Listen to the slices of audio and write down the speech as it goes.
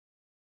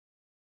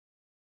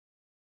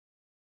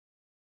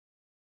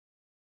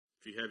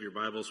If you have your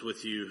Bibles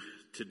with you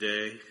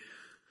today,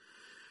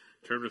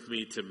 turn with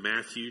me to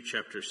Matthew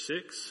chapter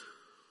 6.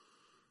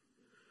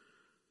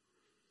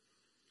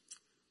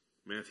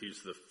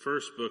 Matthew's the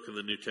first book in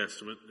the New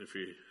Testament, if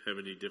you have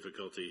any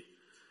difficulty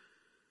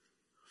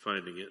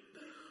finding it.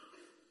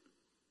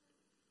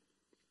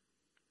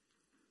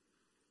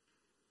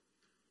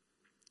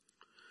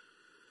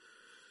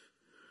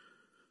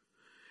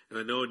 And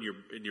I know in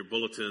your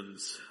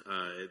bulletins,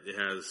 it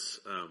has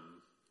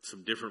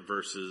some different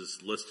verses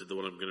listed to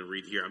what I'm going to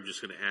read here. I'm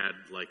just going to add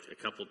like a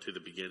couple to the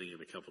beginning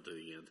and a couple to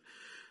the end.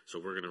 So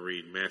we're going to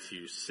read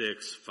Matthew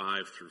 6,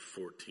 5 through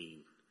 14.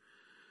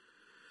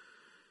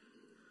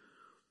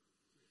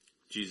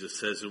 Jesus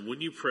says, "And when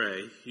you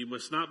pray, you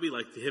must not be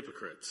like the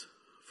hypocrites,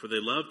 for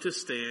they love to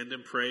stand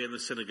and pray in the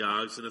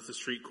synagogues and at the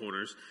street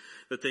corners,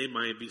 that they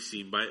may be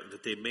seen by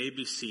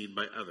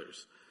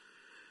others.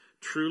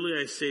 Truly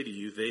I say to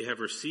you, they have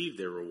received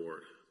their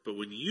reward. But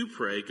when you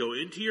pray, go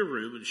into your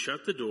room and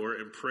shut the door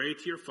and pray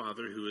to your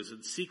Father who is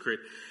in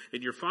secret,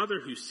 and your Father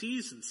who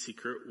sees in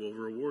secret will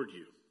reward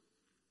you.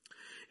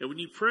 And when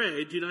you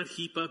pray, do not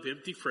heap up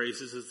empty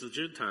phrases as the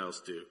Gentiles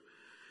do,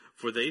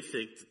 for they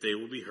think that they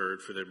will be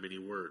heard for their many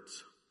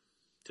words.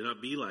 Do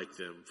not be like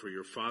them, for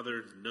your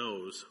Father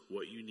knows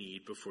what you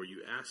need before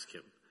you ask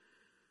him.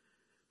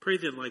 Pray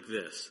then like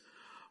this: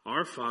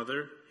 Our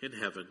Father in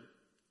heaven,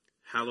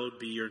 hallowed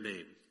be your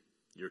name.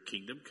 Your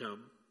kingdom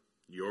come,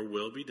 your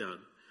will be done,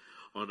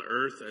 on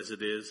earth as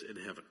it is in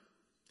heaven.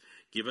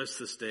 Give us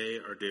this day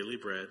our daily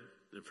bread,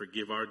 and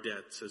forgive our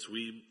debts as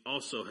we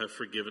also have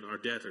forgiven our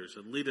debtors.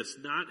 And lead us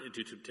not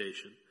into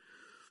temptation,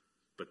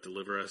 but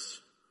deliver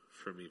us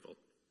from evil."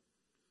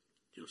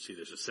 You'll see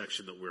there's a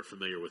section that we're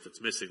familiar with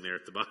that's missing there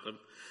at the bottom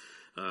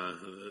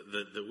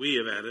that we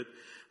have added.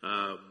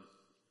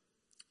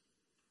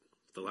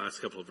 The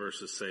last couple of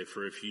verses say,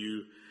 "For if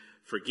you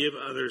forgive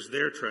others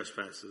their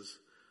trespasses,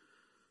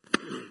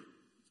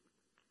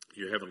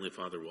 your heavenly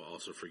Father will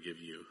also forgive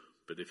you.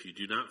 But if you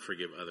do not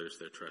forgive others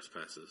their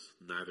trespasses,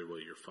 neither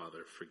will your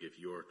Father forgive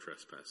your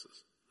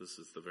trespasses." This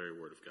is the very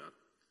word of God.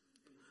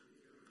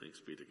 Thanks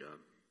be to God.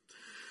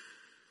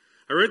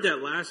 I read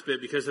that last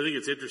bit because I think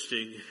it's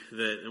interesting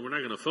that, and we're not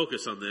going to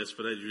focus on this,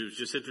 but it was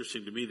just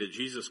interesting to me that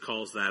Jesus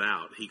calls that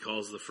out. He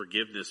calls the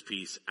forgiveness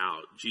piece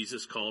out.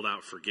 Jesus called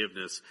out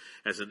forgiveness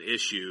as an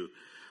issue.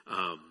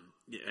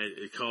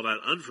 It called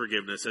out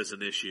unforgiveness as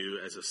an issue,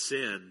 as a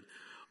sin,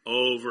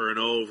 over and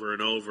over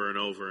and over and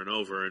over and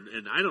over.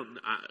 And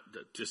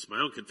just my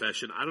own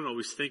confession, I don't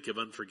always think of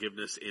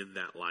unforgiveness in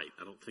that light.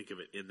 I don't think of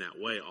it in that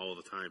way all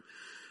the time.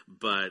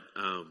 But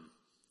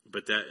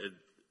that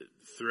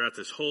throughout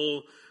this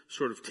whole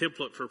sort of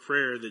template for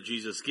prayer that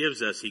Jesus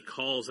gives us, he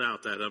calls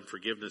out that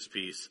unforgiveness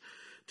piece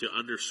to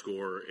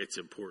underscore its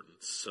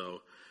importance.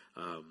 So,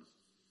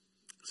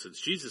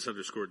 since Jesus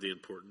underscored the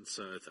importance,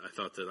 I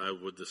thought that I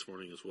would this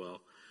morning as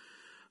well.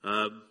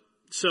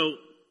 So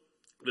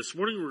this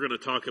morning we're going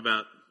to talk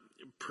about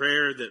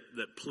prayer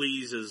that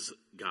pleases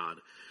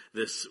God.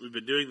 We've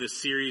been doing this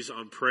series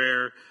on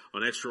prayer,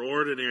 on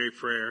extraordinary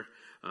prayer.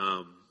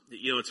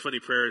 It's funny,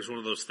 prayer is one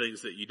of those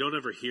things that you don't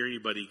ever hear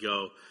anybody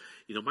go,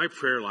 my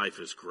prayer life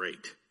is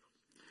great.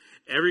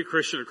 Every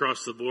Christian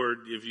across the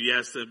board, if you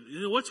ask them,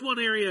 what's one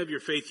area of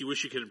your faith you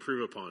wish you could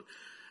improve upon?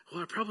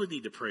 Well, I probably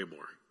need to pray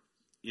more.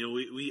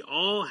 We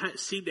all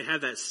seem to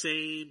have that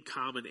same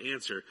common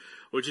answer,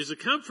 which is a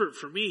comfort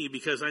for me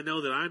because I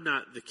know that I'm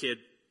not the kid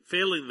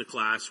failing the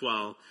class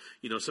while,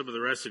 some of the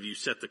rest of you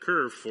set the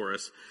curve for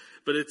us.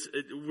 But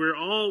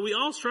we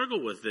all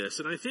struggle with this.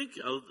 And I think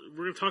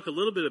we're going to talk a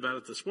little bit about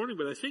it this morning,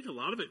 but I think a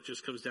lot of it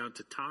just comes down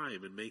to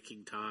time and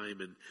making time.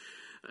 And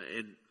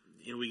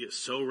we get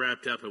so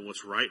wrapped up in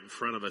what's right in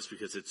front of us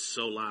because it's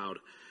so loud.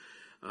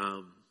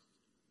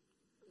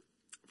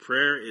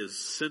 Prayer is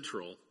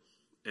central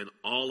and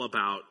all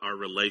about our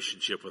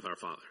relationship with our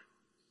Father,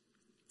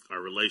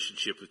 our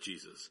relationship with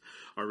Jesus,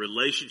 our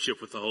relationship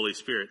with the Holy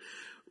Spirit.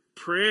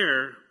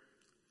 Prayer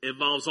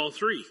involves all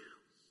three.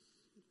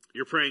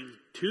 You're praying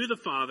to the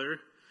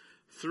Father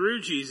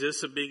through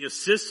Jesus and being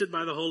assisted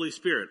by the Holy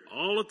Spirit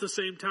all at the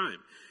same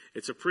time.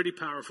 It's a pretty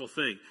powerful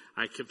thing.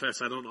 I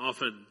confess I don't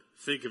often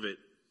think of it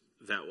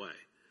that way.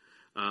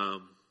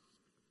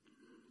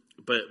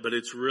 But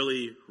it's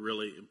really,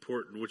 really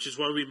important, which is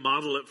why we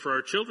model it for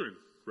our children,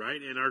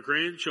 right? And our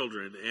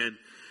grandchildren. And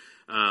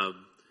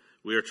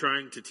we are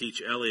trying to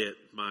teach Elliot,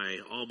 my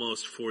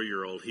almost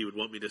 4-year-old. He would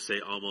want me to say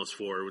almost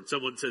 4. When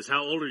someone says,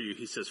 "How old are you?"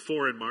 He says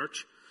 4 in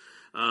March.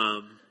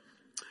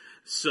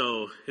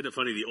 So isn't it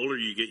funny? The older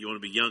you get, you want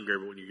to be younger,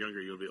 but when you're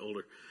younger, you want to be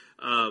older.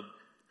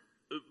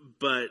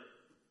 But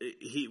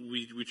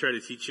we try to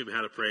teach him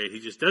how to pray.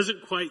 He just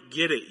doesn't quite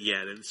get it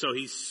yet. And so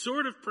he's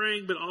sort of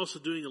praying, but also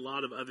doing a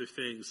lot of other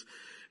things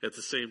at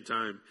the same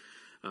time.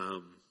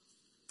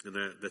 And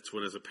that's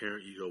when as a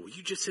parent you go, "Will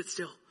you just sit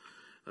still?"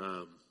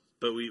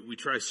 But we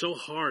try so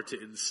hard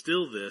to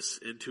instill this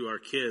into our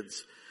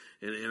kids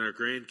and our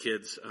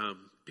grandkids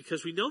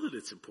because we know that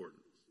it's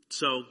important.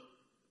 So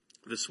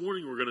this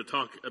morning we're going to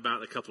talk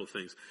about a couple of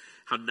things.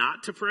 How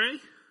not to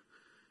pray,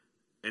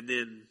 and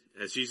then,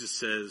 as Jesus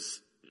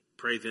says,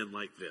 pray then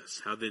like this.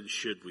 How then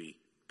should we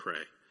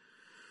pray?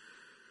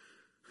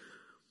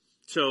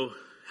 So,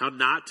 how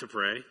not to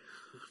pray?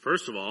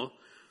 First of all,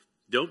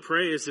 don't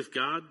pray as if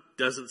God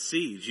doesn't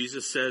see.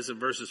 Jesus says in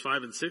verses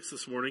 5 and 6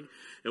 this morning,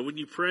 and when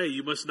you pray,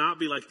 you must not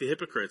be like the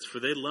hypocrites, for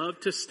they love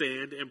to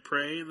stand and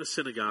pray in the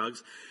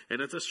synagogues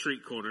and at the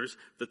street corners,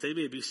 that they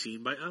may be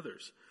seen by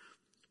others.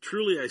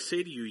 Truly, I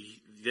say to you,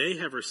 they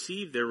have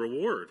received their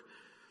reward.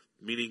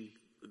 Meaning,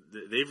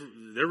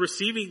 they're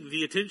receiving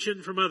the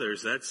attention from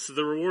others. That's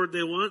the reward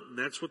they want, and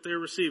that's what they're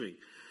receiving.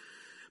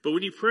 But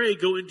when you pray,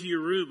 go into your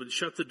room and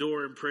shut the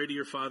door and pray to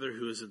your Father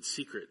who is in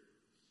secret.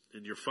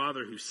 And your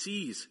Father who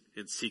sees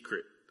in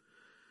secret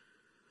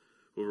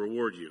will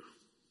reward you.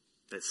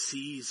 That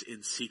sees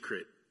in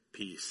secret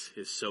piece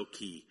is so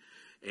key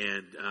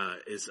and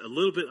is a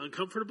little bit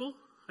uncomfortable,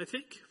 I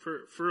think,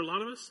 for a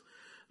lot of us.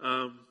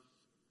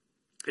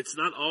 It's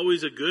not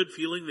always a good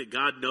feeling that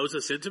God knows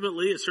us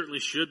intimately. It certainly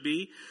should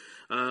be.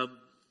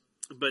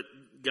 But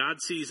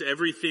God sees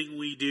everything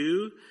we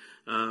do.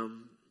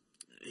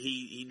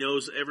 He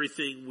knows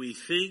everything we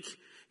think.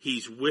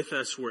 He's with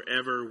us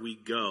wherever we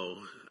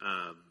go.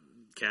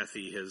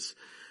 Kathy has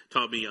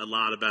taught me a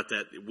lot about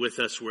that, with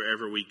us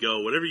wherever we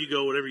go. Whatever you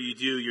go, whatever you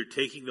do, you're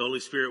taking the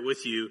Holy Spirit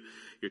with you.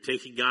 You're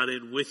taking God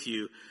in with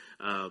you.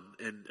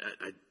 And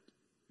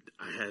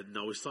I hadn't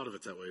always thought of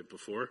it that way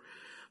before.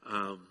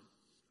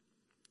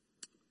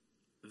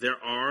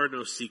 There are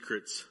no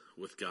secrets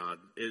with God.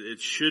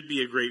 It should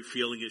be a great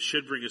feeling. It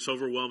should bring us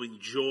overwhelming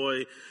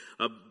joy,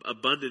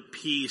 abundant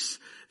peace,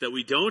 that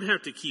we don't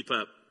have to keep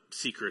up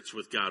secrets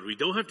with God. We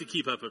don't have to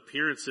keep up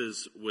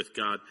appearances with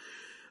God.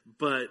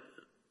 But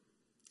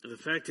the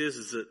fact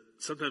is that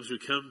sometimes we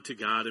come to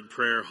God in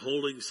prayer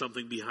holding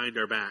something behind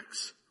our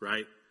backs,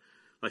 right?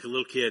 Like a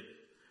little kid,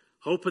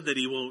 hoping that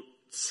he won't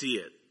see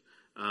it.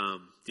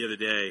 The other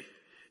day,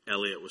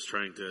 Elliot was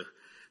trying to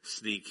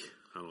sneak,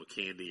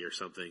 candy or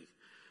something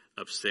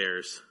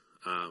upstairs.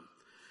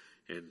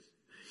 And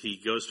he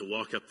goes to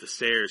walk up the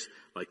stairs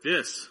like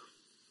this.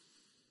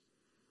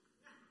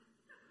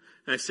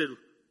 And I said,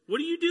 "What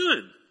are you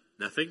doing?"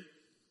 "Nothing."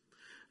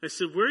 I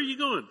said, "Where are you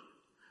going?"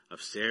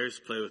 "Upstairs,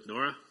 play with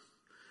Nora."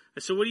 I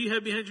said, "What do you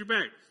have behind your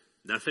back?"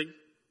 "Nothing."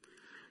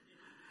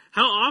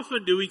 How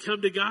often do we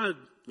come to God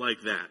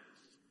like that?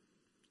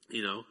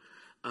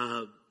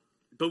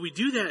 But we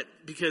do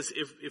that because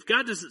if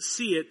God doesn't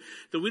see it,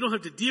 then we don't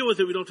have to deal with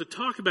it. We don't have to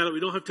talk about it. We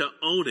don't have to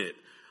own it.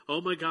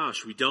 Oh my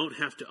gosh, we don't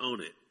have to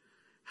own it.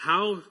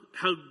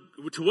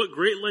 To what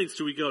great lengths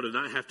do we go to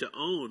not have to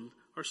own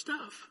our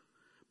stuff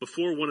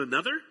before one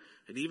another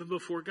and even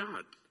before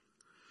God?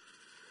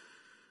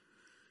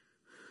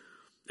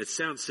 It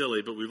sounds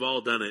silly, but we've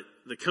all done it.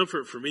 The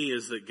comfort for me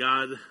is that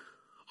God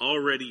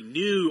already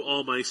knew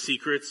all my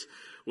secrets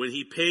when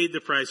he paid the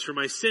price for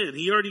my sin.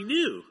 He already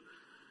knew.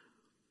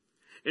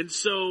 And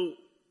so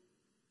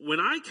when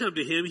I come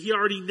to him, he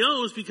already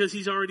knows because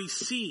he's already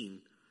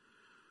seen.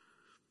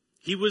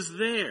 He was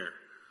there.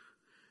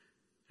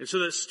 And so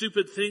that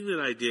stupid thing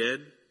that I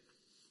did,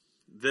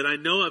 that I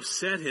know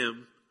upset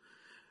him,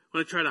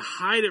 when I try to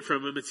hide it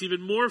from him, it's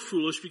even more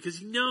foolish because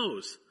he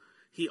knows.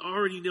 He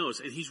already knows,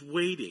 and he's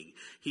waiting.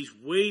 He's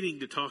waiting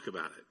to talk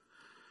about it.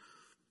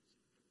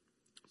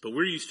 But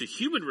we're used to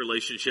human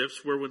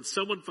relationships where when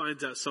someone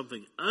finds out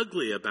something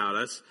ugly about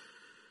us,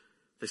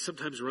 they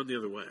sometimes run the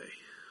other way.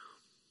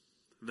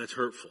 And that's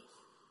hurtful.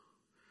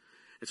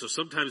 And so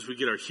sometimes we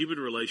get our human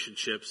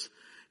relationships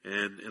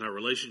and our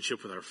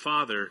relationship with our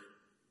Father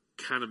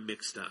kind of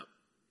mixed up.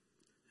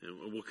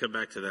 And we'll come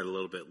back to that a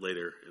little bit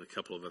later in a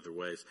couple of other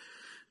ways.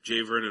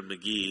 J. Vernon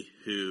McGee,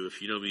 who,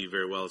 if you know me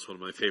very well, is one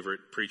of my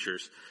favorite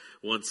preachers,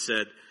 once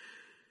said,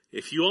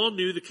 "If you all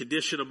knew the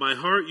condition of my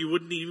heart, you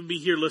wouldn't even be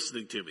here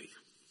listening to me.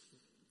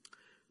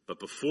 But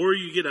before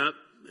you get up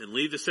and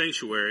leave the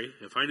sanctuary,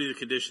 if I knew the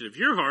condition of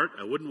your heart,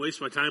 I wouldn't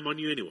waste my time on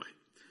you anyway."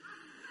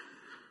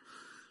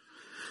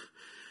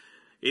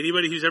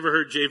 Anybody who's ever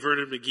heard J.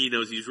 Vernon McGee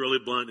knows he's really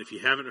blunt. If you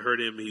haven't heard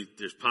him,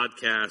 there's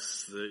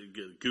podcasts,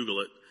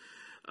 Google it.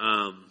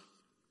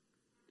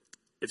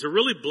 It's a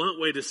really blunt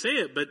way to say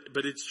it,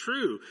 but it's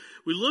true.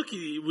 We look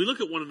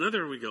at one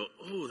another and we go,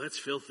 "Oh, that's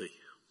filthy."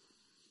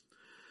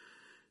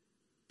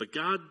 But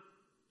God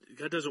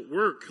doesn't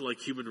work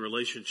like human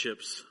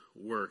relationships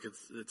work.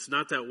 It's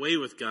not that way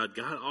with God.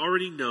 God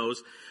already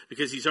knows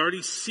because he's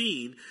already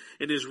seen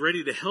and is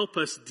ready to help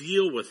us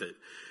deal with it.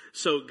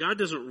 So God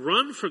doesn't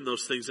run from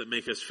those things that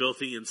make us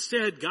filthy.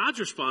 Instead, God's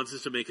response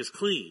is to make us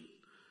clean.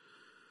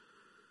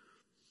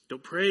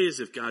 Don't pray as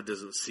if God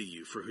doesn't see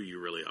you for who you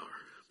really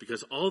are,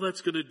 because all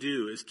that's going to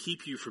do is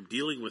keep you from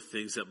dealing with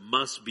things that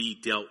must be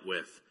dealt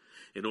with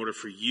in order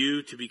for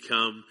you to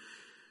become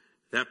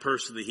that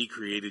person that he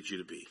created you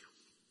to be.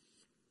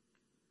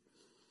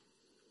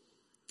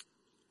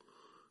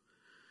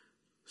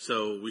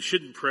 So we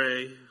shouldn't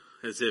pray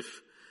as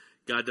if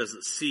God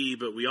doesn't see,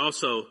 but we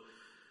also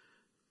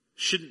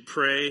shouldn't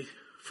pray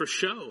for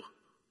show.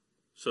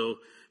 So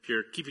if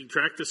you're keeping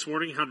track this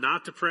morning how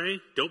not to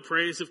pray, don't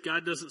pray as if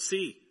God doesn't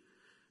see.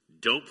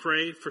 Don't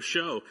pray for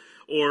show.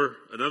 Or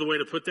another way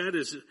to put that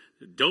is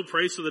don't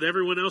pray so that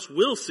everyone else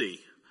will see.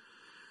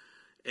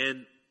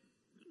 And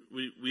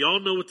we all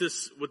know what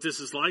this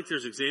is like.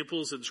 There's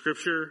examples in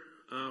Scripture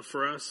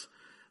for us.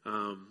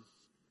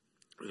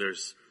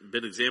 There's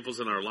been examples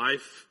in our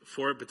life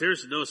for it, but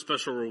there's no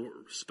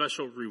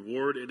special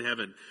reward in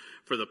heaven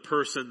for the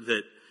person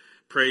that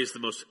prays the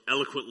most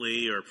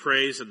eloquently or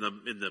prays in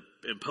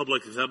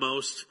public the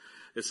most.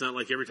 It's not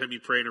like every time you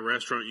pray in a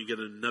restaurant you get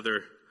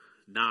another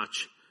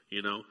notch,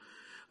 you know.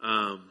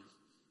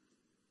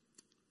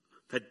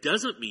 That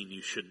doesn't mean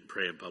you shouldn't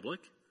pray in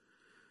public.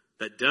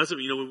 That doesn't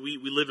mean, we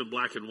live in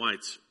blacks and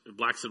whites,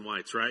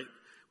 right?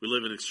 We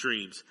live in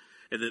extremes.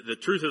 And the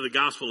truth of the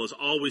gospel is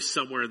always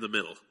somewhere in the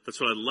middle. That's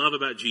what I love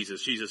about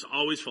Jesus. Jesus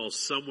always falls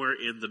somewhere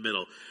in the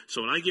middle.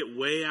 So when I get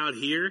way out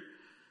here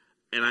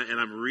and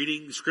I'm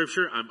reading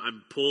Scripture,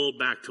 I'm pulled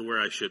back to where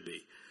I should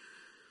be.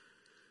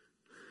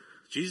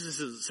 Jesus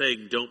isn't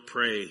saying don't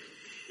pray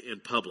in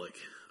public.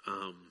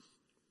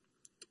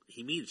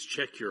 He means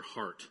check your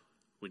heart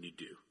when you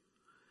do.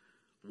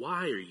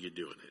 Why are you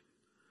doing it?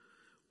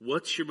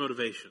 What's your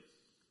motivation?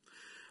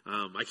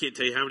 I can't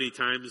tell you how many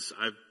times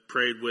I've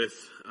prayed with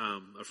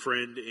a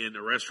friend in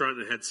a restaurant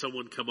and had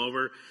someone come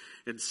over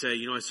and say,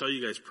 I saw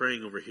you guys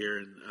praying over here,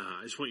 and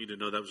I just want you to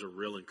know that was a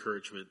real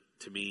encouragement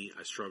to me.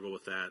 I struggle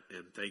with that,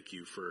 and thank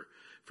you for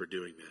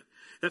doing that.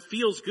 That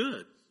feels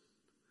good.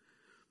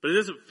 But it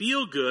doesn't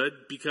feel good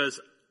because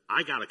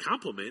I got a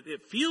compliment.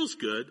 It feels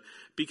good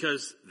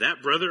because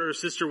that brother or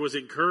sister was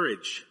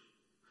encouraged.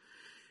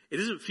 It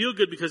doesn't feel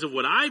good because of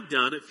what I've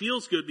done. It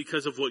feels good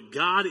because of what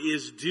God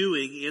is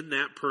doing in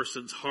that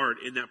person's heart,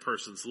 in that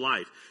person's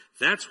life.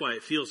 That's why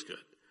it feels good.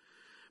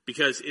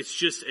 Because it's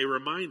just a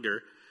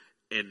reminder.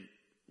 And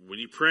when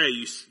you pray,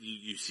 you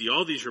see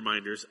all these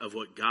reminders of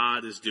what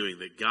God is doing,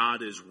 that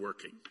God is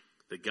working,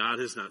 that God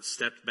has not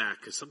stepped back.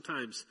 Because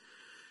sometimes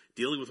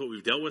dealing with what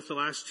we've dealt with the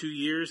last 2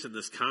 years and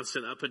this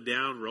constant up and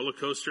down roller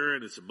coaster,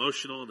 and it's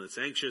emotional and it's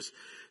anxious,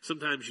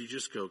 sometimes you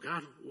just go,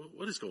 God,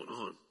 what is going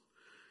on?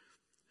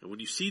 And when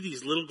you see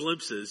these little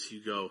glimpses,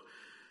 you go,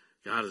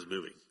 God is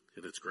moving,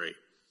 and it's great.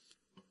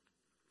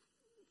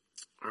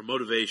 Our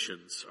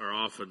motivations are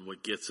often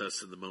what gets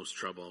us in the most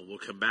trouble. And we'll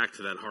come back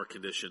to that heart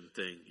condition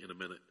thing in a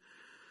minute.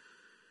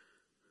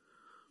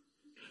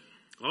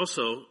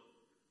 Also,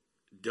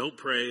 don't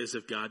pray as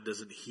if God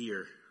doesn't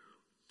hear.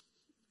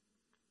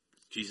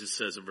 Jesus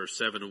says in verse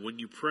 7, and when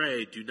you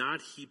pray, do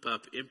not heap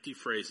up empty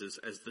phrases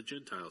as the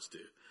Gentiles do,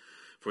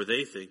 for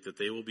they think that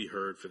they will be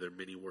heard for their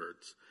many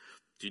words.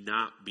 Do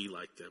not be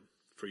like them,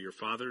 for your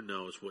Father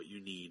knows what you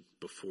need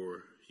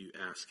before you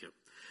ask Him.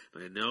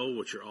 And I know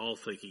what you're all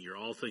thinking. You're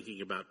all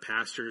thinking about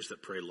pastors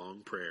that pray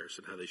long prayers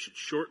and how they should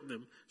shorten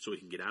them so we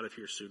can get out of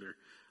here sooner.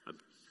 I'm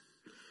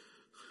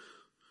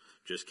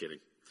just kidding.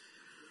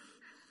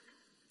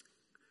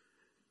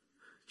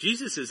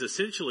 Jesus is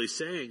essentially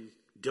saying,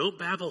 don't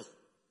babble.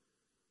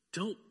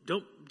 Don't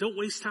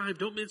waste time.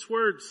 Don't mince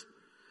words.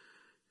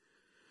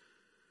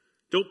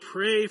 Don't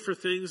pray for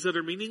things that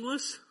are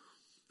meaningless.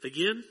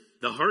 Again,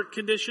 the heart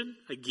condition,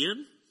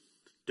 again.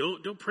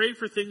 Don't pray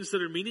for things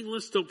that are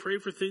meaningless. Don't pray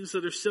for things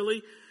that are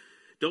silly.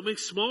 Don't make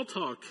small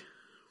talk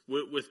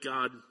with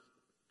God.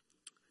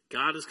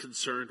 God is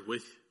concerned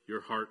with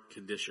your heart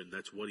condition.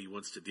 That's what He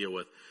wants to deal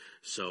with.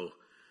 So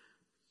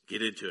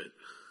get into it.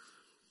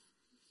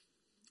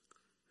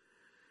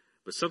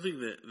 But something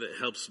that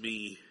helps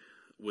me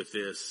with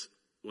this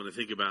when I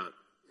think about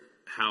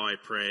how I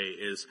pray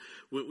is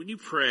when you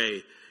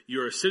pray,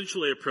 you're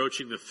essentially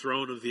approaching the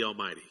throne of the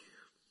Almighty.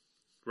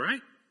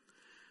 Right?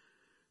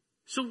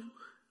 So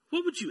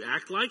what would you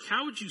act like?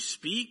 How would you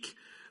speak?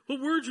 What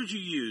words would you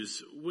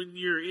use when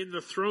you're in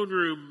the throne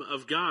room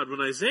of God?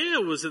 When Isaiah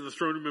was in the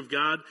throne room of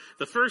God,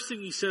 the first thing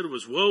he said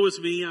was, woe is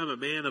me, I'm a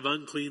man of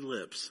unclean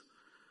lips.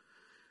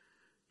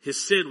 His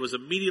sin was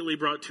immediately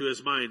brought to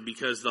his mind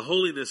because the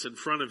holiness in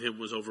front of him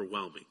was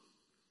overwhelming.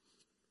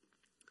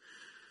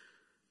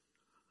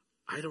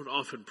 I don't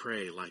often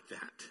pray like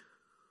that.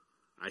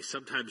 I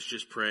sometimes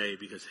just pray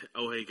because,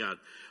 oh, hey, God,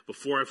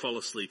 before I fall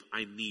asleep,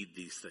 I need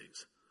these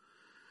things.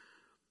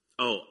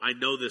 Oh, I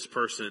know this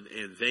person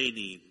and they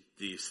need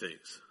these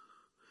things.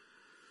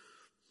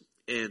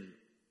 And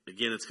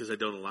again, it's because I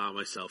don't allow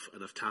myself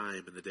enough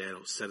time in the day. I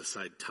don't set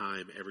aside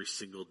time every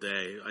single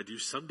day. I do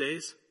some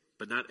days,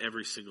 but not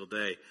every single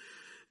day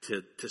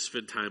to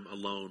spend time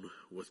alone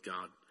with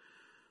God.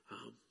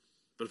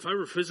 But if I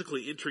were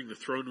physically entering the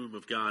throne room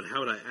of God, how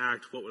would I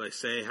act? What would I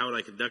say? How would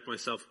I conduct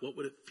myself? What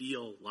would it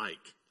feel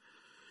like?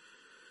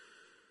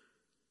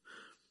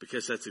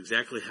 Because that's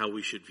exactly how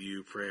we should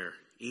view prayer.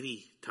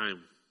 Any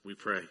time we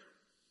pray.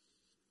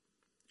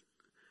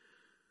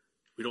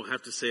 We don't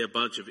have to say a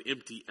bunch of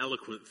empty,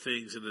 eloquent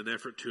things in an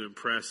effort to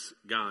impress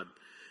God.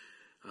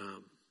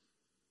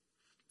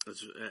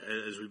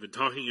 As we've been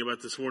talking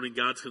about this morning,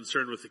 God's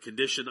concerned with the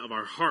condition of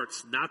our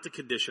hearts, not the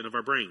condition of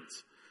our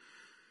brains.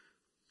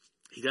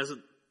 He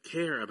doesn't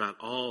care about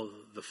all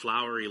the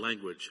flowery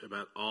language,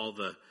 about all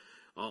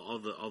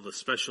the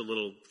special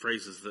little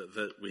phrases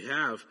that we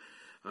have.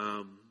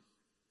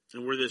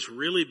 And where this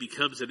really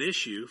becomes an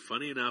issue,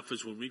 funny enough,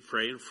 is when we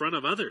pray in front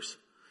of others.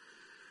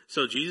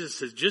 So Jesus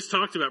has just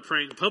talked about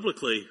praying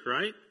publicly,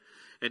 right?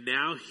 And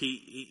now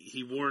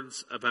he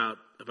warns about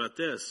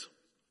this.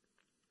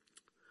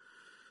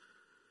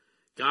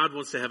 God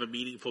wants to have a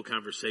meaningful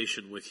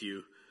conversation with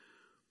you.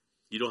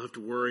 You don't have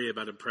to worry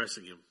about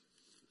impressing him.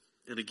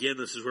 And again,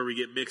 this is where we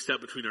get mixed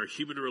up between our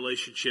human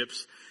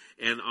relationships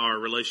and our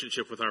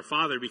relationship with our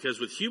Father, because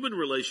with human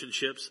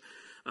relationships,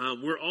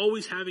 we're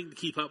always having to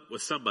keep up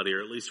with somebody,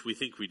 or at least we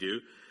think we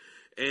do.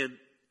 And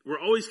we're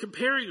always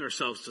comparing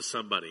ourselves to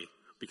somebody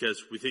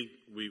because we think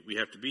we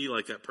have to be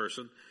like that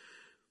person.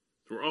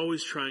 We're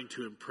always trying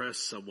to impress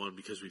someone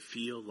because we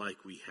feel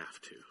like we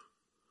have to.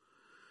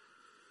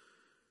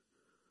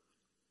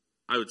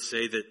 I would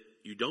say that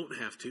you don't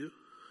have to,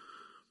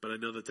 but I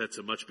know that that's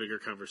a much bigger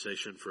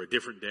conversation for a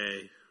different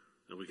day,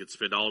 and we could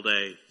spend all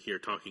day here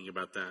talking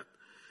about that.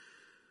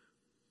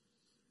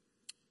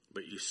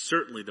 But you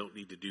certainly don't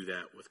need to do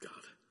that with God.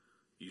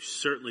 You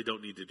certainly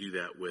don't need to do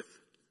that with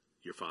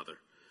your Father.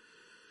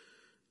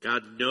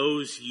 God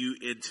knows you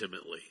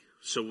intimately.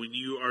 So when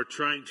you are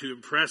trying to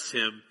impress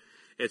him,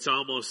 it's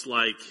almost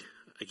like,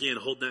 again,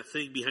 holding that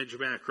thing behind your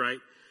back, right?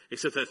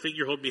 Except that thing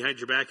you're holding behind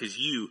your back is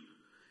you,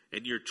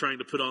 and you're trying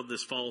to put on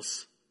this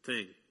false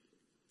thing.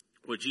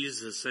 What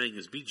Jesus is saying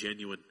is be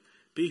genuine.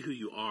 Be who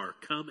you are.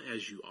 Come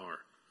as you are.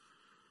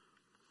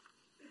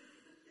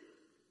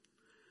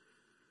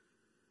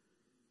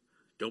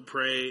 Don't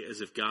pray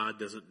as if God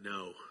doesn't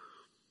know.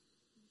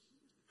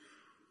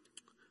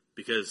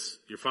 Because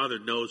your Father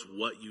knows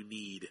what you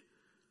need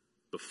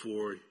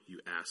before you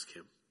ask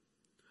him.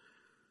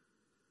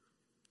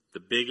 The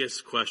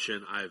biggest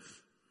question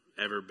I've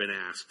ever been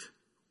asked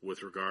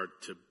with regard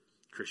to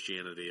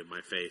Christianity and my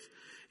faith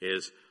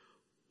is,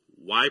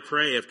 why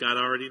pray if God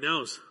already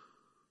knows?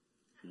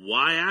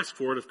 Why ask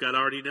for it if God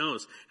already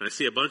knows? And I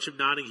see a bunch of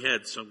nodding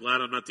heads, so I'm glad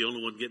I'm not the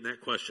only one getting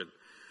that question.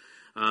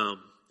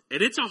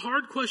 And it's a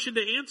hard question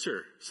to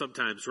answer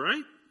sometimes,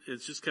 right?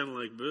 It's just kind of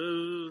like,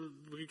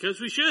 because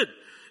we should.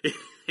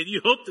 And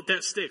you hope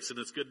that sticks and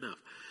it's good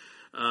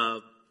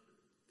enough.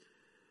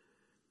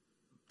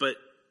 But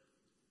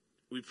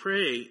we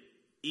pray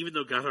even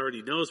though God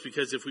already knows,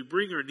 because if we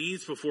bring our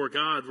needs before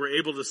God, we're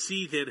able to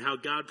see then how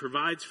God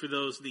provides for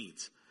those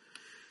needs.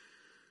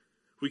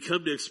 We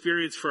come to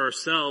experience for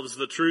ourselves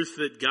the truth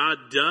that God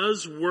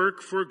does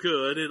work for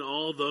good in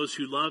all those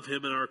who love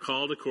him and are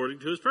called according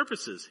to his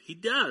purposes. He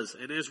does.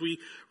 And as we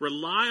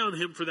rely on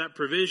him for that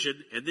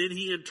provision, and then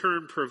he in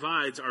turn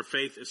provides, our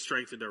faith is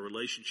strengthened, our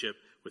relationship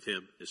with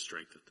him is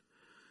strengthened.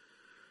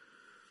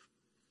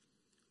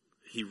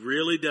 He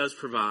really does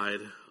provide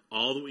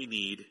all that we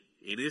need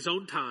in his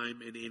own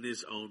time and in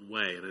his own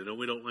way. And I know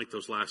we don't like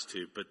those last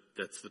two, but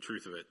that's the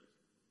truth of it.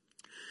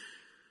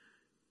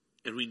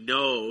 And we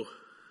know,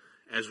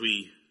 as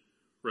we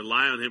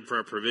rely on him for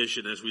our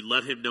provision, as we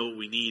let him know what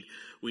we need,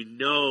 we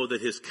know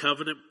that his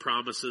covenant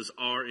promises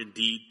are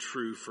indeed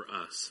true for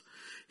us.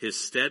 His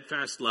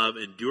steadfast love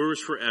endures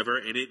forever,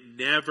 and it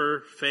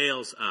never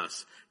fails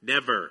us.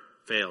 Never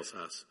fails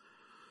us.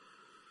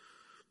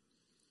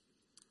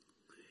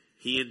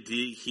 He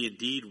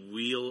indeed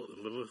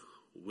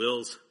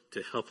wills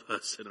to help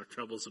us in our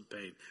troubles and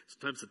pain.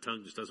 Sometimes the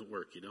tongue just doesn't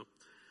work, you know.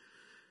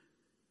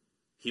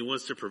 He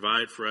wants to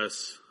provide for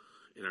us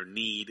in our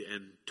need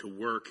and to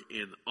work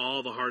in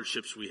all the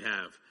hardships we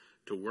have,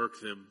 to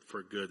work them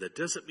for good. That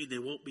doesn't mean they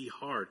won't be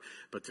hard,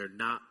 but they're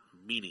not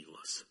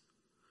meaningless.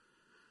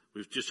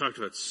 We've just talked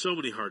about so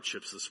many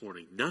hardships this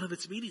morning. None of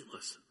it's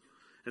meaningless.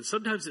 And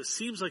sometimes it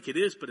seems like it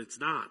is, but it's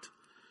not.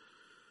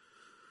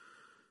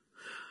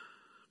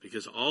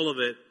 Because all of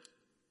it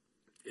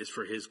is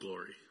for his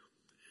glory.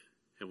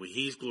 And when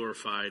he's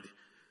glorified,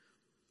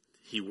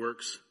 he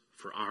works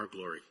for our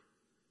glory.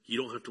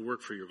 You don't have to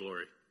work for your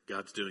glory.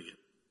 God's doing it.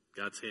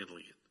 God's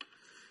handling it.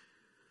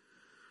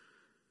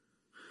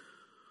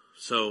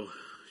 So,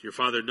 your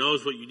Father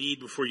knows what you need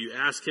before you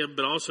ask him,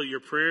 but also your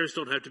prayers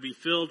don't have to be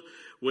filled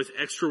with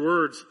extra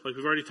words. Like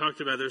we've already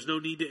talked about, there's no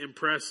need to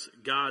impress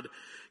God.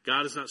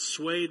 God is not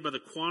swayed by the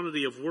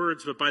quantity of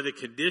words, but by the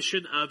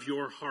condition of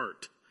your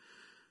heart.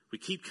 We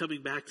keep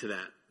coming back to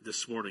that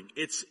this morning.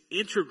 It's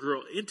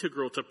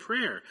integral to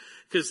prayer,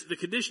 because the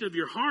condition of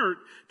your heart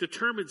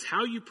determines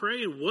how you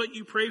pray and what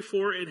you pray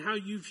for and how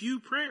you view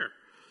prayer.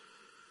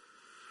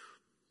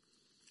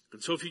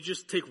 And so if you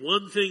just take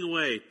one thing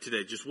away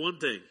today, just one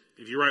thing,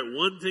 if you write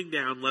one thing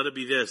down, let it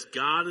be this: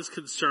 God is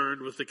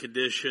concerned with the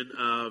condition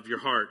of your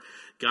heart.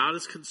 God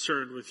is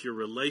concerned with your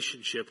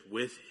relationship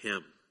with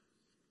him.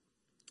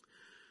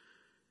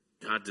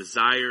 God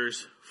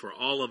desires for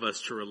all of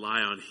us to rely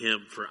on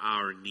him for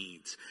our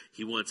needs.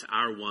 He wants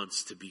our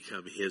wants to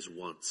become his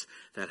wants.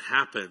 That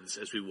happens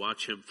as we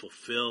watch him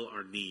fulfill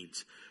our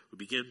needs. We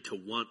begin to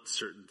want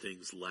certain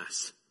things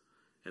less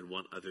and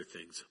want other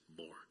things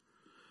more.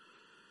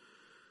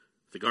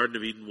 The Garden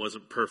of Eden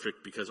wasn't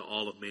perfect because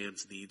all of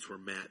man's needs were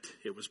met.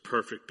 It was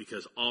perfect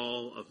because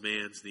all of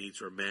man's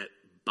needs were met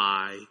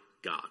by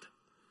God.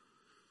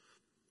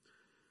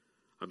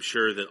 I'm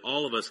sure that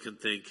all of us can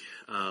think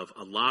of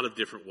a lot of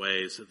different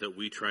ways that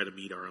we try to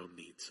meet our own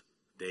needs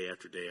day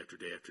after day after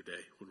day after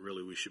day, when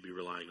really we should be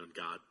relying on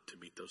God to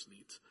meet those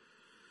needs.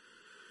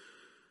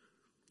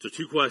 So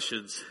 2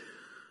 questions.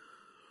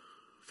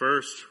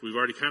 First, we've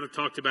already kind of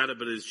talked about it,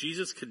 but is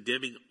Jesus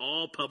condemning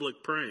all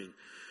public praying?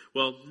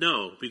 Well,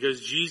 no,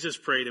 because Jesus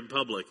prayed in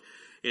public.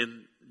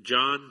 In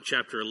John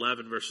chapter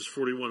 11, verses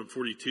 41 and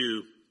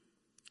 42,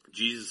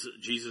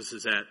 Jesus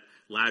is at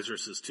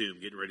Lazarus' tomb,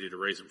 getting ready to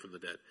raise him from the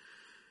dead.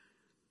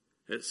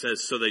 It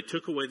says, so they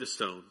took away the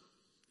stone,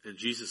 and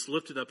Jesus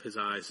lifted up his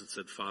eyes and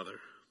said, Father,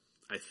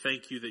 I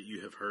thank you that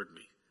you have heard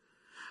me.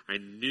 I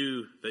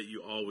knew that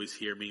you always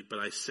hear me, but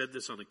I said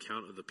this on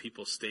account of the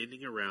people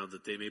standing around,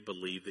 that they may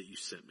believe that you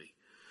sent me.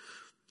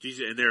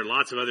 Jesus, and there are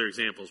lots of other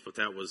examples, but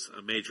that was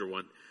a major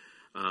one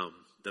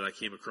that I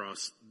came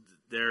across.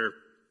 There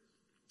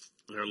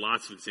are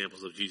lots of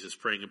examples of Jesus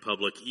praying in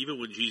public. Even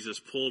when Jesus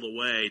pulled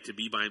away to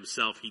be by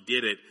himself, he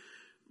did it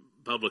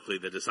publicly.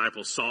 The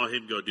disciples saw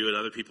him go do it.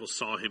 Other people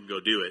saw him go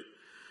do it.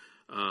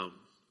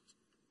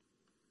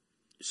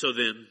 So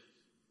then,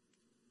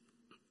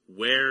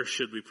 where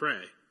should we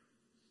pray?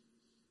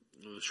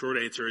 Well, the short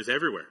answer is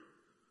everywhere,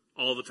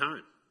 all the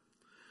time.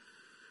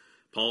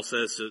 Paul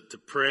says to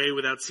pray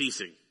without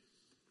ceasing,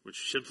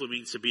 which simply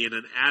means to be in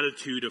an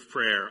attitude of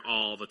prayer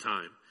all the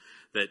time.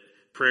 That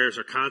prayers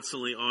are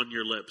constantly on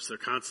your lips. They're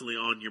constantly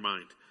on your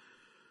mind.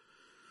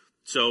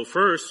 So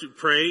first,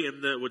 pray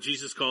in what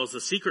Jesus calls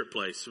the secret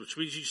place, which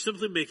means you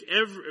simply make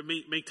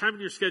time in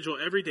your schedule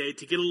every day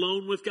to get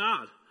alone with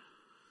God.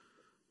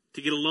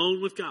 To get alone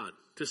with God.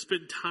 To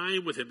spend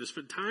time with him. To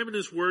spend time in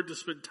his word. To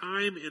spend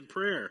time in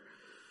prayer.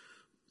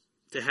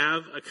 To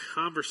have a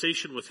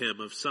conversation with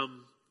him of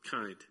some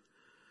kind.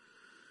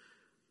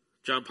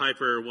 John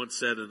Piper once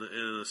said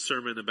in a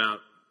sermon about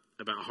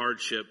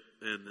hardship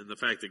and the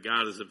fact that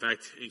God is in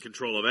fact in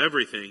control of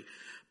everything,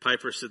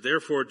 Piper said,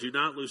 therefore do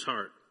not lose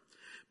heart,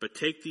 but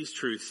take these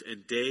truths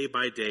and day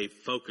by day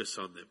focus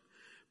on them.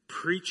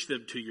 Preach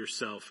them to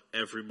yourself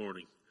every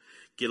morning.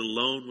 Get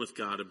alone with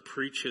God and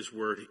preach his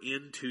word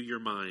into your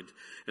mind,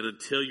 and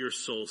until your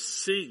soul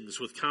sings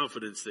with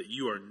confidence that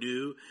you are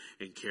new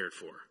and cared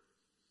for.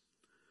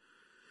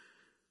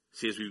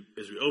 See, as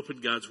we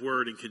open God's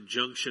word in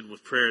conjunction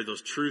with prayer,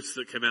 those truths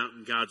that come out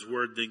in God's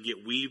word then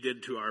get weaved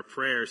into our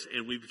prayers,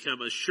 and we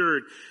become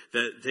assured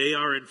that they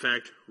are in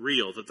fact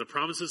real, that the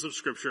promises of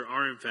Scripture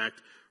are in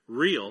fact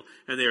real,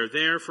 and they are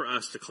there for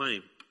us to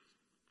claim.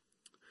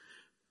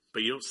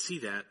 But you don't see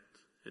that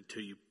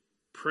until you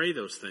pray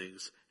those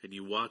things and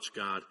you watch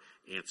God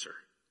answer,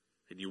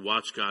 and you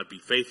watch God be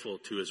faithful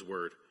to his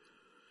word.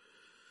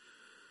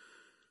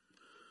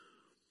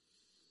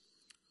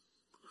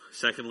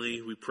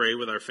 Secondly, we pray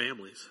with our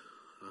families.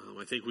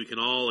 I think we can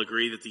all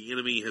agree that the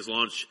enemy has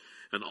launched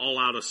an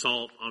all-out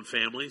assault on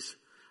families,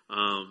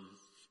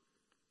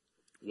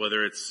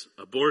 whether it's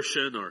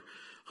abortion or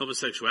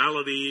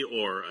homosexuality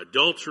or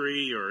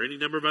adultery or any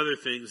number of other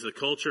things. The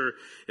culture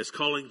is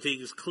calling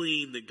things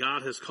clean that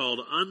God has called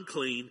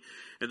unclean,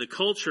 and the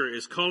culture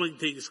is calling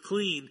things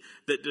clean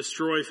that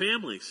destroy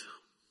families.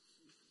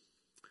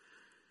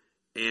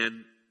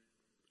 And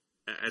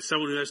as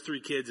someone who has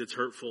 3 kids, it's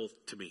hurtful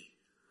to me.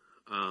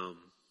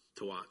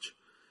 To watch.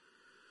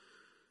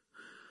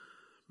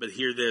 But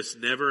hear this,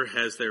 never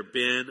has there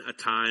been a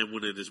time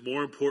when it is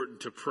more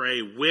important to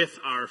pray with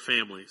our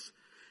families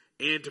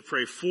and to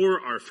pray for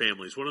our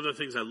families. One of the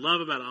things I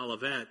love about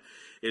Olivet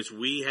is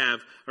we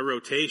have a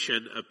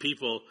rotation of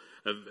people,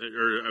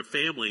 of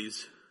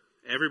families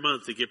every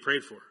month that get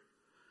prayed for.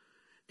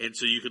 And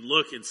so you can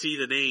look and see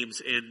the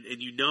names,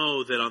 and you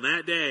know that on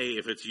that day,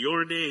 if it's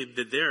your name,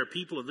 that there are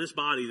people in this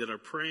body that are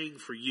praying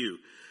for you.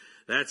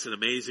 That's an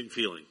amazing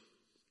feeling.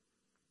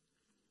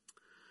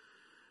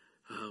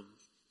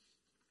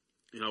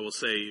 I will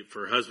say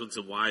for husbands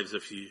and wives,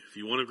 if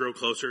you want to grow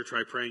closer,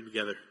 try praying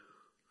together.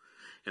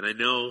 And I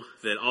know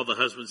that all the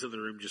husbands in the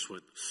room just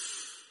went,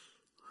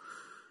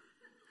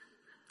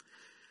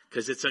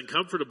 because it's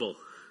uncomfortable.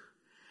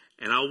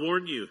 And I'll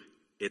warn you,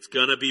 it's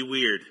going to be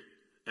weird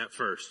at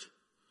first.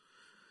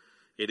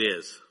 It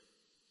is.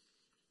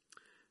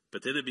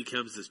 But then it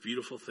becomes this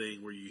beautiful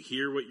thing where you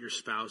hear what your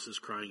spouse is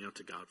crying out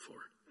to God for.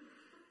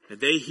 And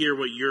they hear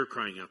what you're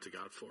crying out to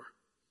God for.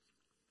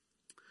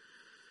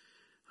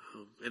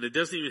 And it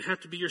doesn't even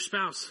have to be your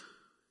spouse.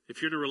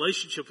 If you're in a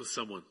relationship with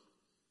someone,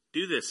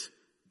 do this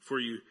before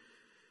you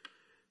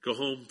go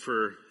home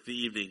for the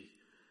evening.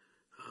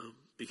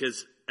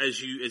 Because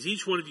as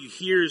each one of you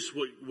hears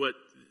what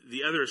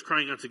the other is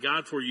crying out to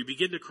God for, you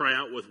begin to cry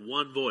out with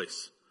one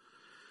voice.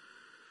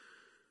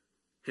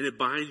 And it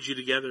binds you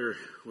together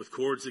with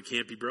cords that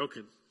can't be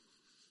broken.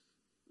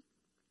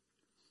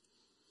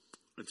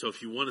 And so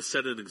if you want to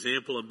set an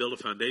example and build a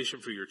foundation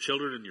for your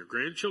children and your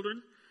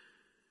grandchildren,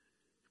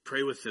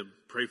 pray with them,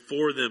 pray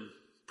for them,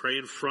 pray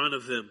in front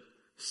of them,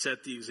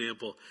 set the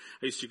example.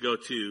 I used to go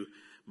to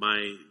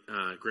my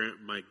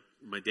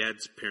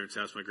dad's parents'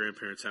 house, my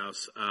grandparents'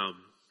 house, on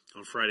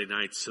Friday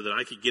nights so that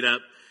I could get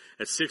up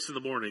at 6 in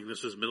the morning.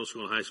 This was middle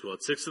school and high school.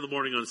 At 6 in the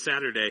morning on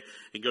Saturday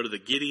and go to the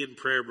Gideon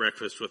prayer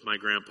breakfast with my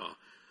grandpa.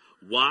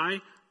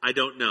 Why? I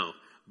don't know,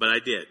 but I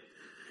did.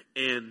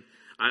 And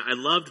I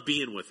loved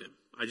being with him.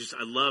 I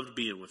loved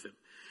being with him.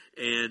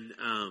 And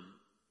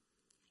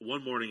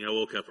one morning I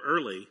woke up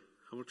early.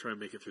 I'm going to try and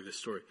make it through this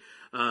story.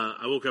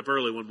 I woke up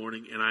early one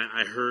morning and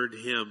I heard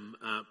him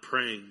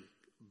praying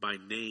by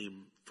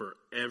name for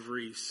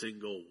every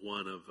single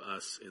one of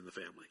us in the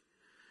family.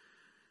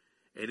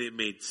 And it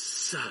made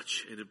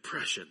such an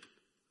impression.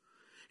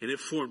 And it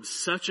formed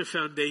such a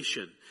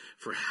foundation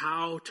for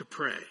how to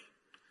pray.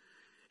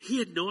 He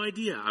had no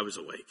idea I was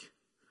awake.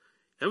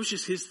 That was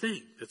just his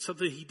thing. That's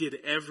something he did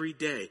every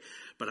day.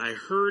 But I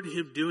heard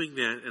him doing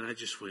that and I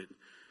just went,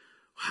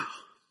 wow.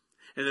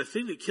 And the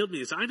thing that killed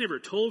me is I never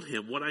told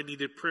him what I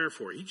needed prayer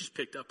for. He just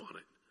picked up on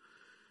it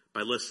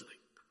by listening.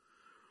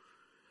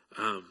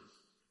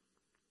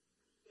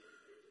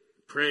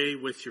 Pray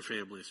with your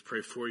families.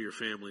 Pray for your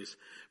families.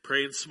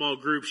 Pray in small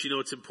groups. You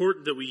know, it's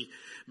important that we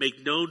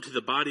make known to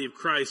the body of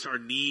Christ our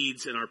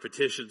needs and our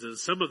petitions. And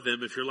some of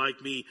them, if you're like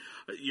me,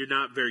 you're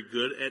not very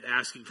good at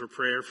asking for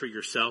prayer for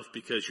yourself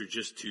because you're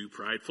just too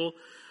prideful.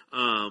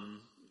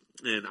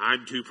 And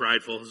I'm too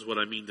prideful is what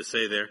I mean to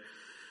say there.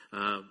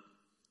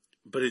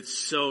 But it's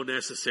so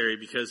necessary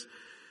because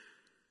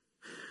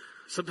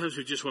sometimes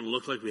we just want to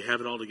look like we have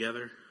it all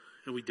together,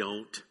 and we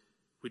don't.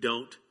 We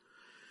don't.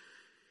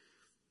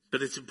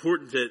 But it's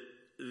important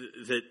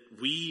that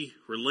we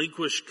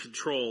relinquish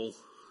control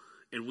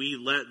and we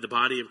let the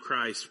body of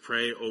Christ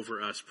pray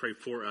over us, pray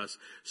for us,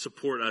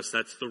 support us.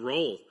 That's the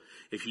role.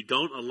 If you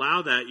don't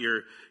allow that,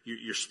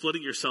 you're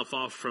splitting yourself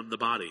off from the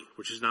body,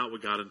 which is not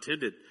what God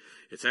intended.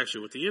 It's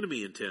actually what the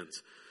enemy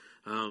intends.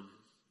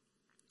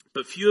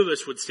 But few of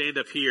us would stand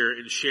up here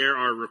and share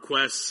our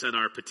requests and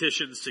our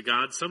petitions to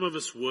God. Some of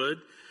us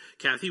would.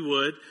 Kathy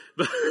would.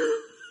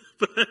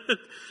 But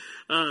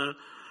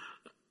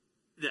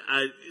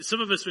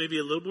some of us may be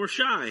a little more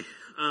shy.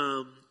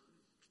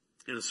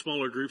 In a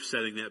smaller group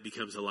setting, that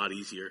becomes a lot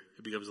easier.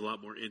 It becomes a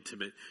lot more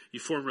intimate. You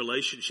form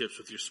relationships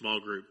with your small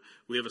group.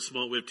 We have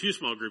two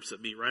small groups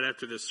that meet right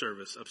after this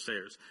service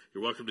upstairs.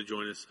 You're welcome to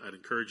join us. I'd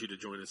encourage you to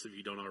join us if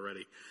you don't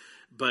already.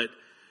 But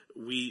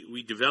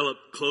we develop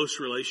close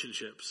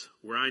relationships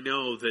where I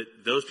know that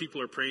those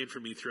people are praying for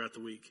me throughout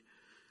the week.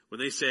 When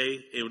they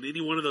say, and when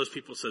any one of those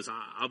people says,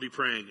 I'll be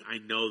praying, I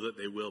know that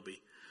they will be.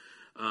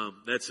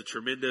 That's a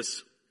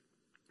tremendous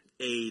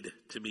aid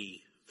to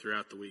me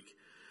throughout the week.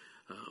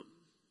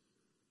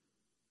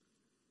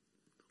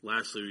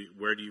 Lastly,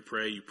 where do you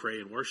pray? You pray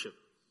in worship.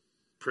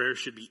 Prayer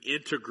should be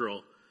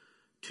integral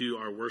to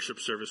our worship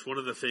service. One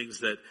of the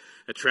things that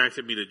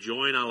attracted me to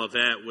join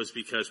Olivet was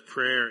because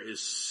prayer is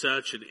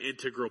such an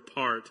integral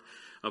part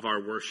of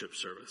our worship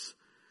service.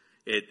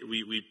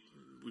 We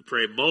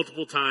pray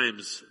multiple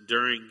times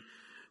during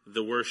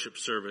the worship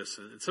service,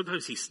 and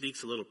sometimes he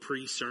sneaks a little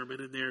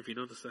pre-sermon in there, if you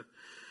notice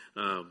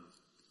that.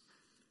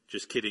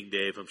 Just kidding,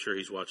 Dave. I'm sure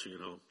he's watching at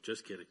home.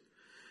 Just kidding.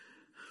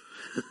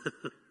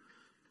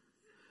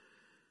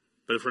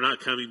 But if we're not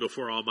coming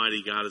before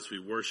Almighty God as we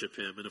worship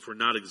Him, and if we're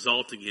not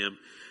exalting Him,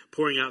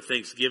 pouring out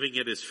thanksgiving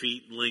at His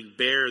feet, and laying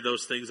bare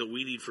those things that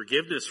we need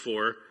forgiveness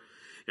for,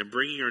 and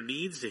bringing our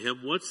needs to Him,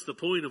 what's the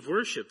point of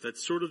worship?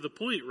 That's sort of the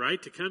point,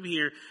 right? To come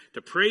here,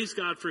 to praise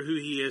God for who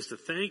He is, to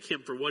thank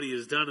Him for what He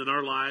has done in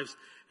our lives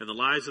and the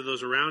lives of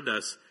those around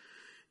us,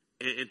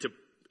 and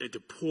to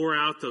pour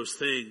out those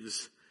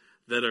things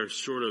that are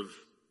sort of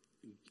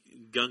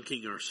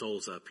gunking our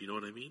souls up. You know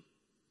what I mean?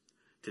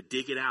 To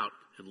dig it out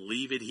and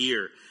leave it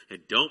here and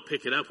don't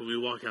pick it up when we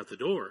walk out the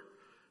door.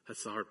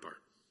 That's the hard part.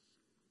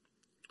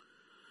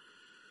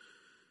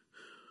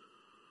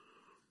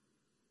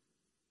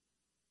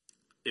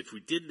 If we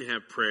didn't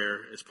have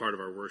prayer as part of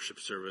our worship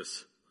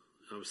service,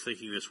 I was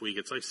thinking this week,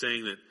 it's like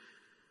saying that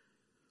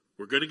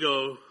we're going to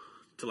go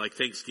to like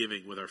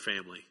Thanksgiving with our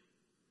family.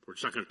 We're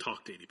just not going to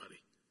talk to anybody.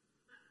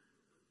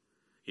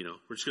 You know,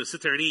 we're just going to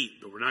sit there and eat,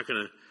 but we're not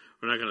going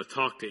to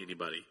talk to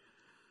anybody.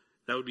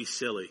 That would be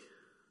silly.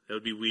 That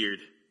would be weird.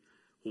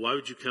 Well, why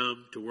would you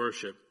come to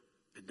worship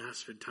and not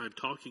spend time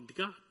talking to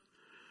God?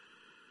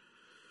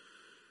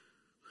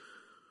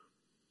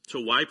 So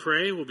why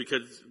pray? Well,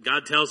 because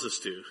God tells us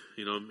to.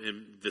 You know,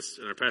 in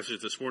our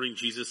passage this morning,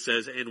 Jesus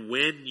says, and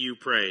when you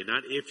pray,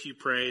 not if you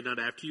pray, not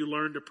after you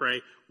learn to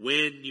pray,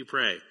 when you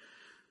pray.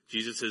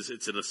 Jesus says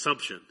it's an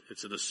assumption.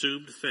 It's an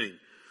assumed thing.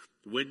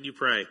 When you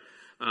pray.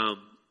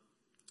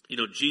 You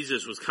know,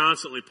 Jesus was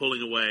constantly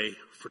pulling away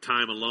for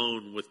time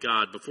alone with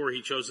God. Before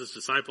He chose His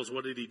disciples,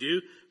 what did He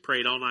do?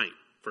 Prayed all night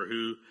for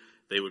who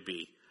they would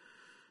be.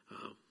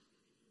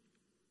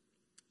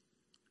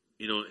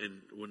 You know, and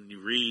when you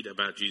read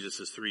about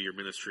Jesus' 3-year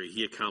ministry,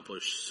 He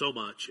accomplished so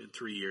much in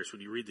 3 years.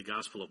 When you read the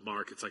Gospel of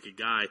Mark, it's like a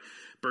guy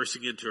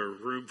bursting into a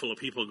room full of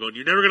people and going,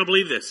 you're never going to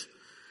believe this.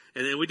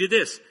 And then we did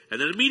this.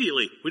 And then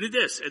immediately we did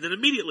this. And then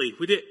immediately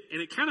we did.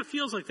 And it kind of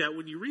feels like that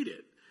when you read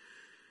it.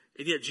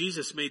 And yet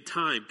Jesus made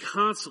time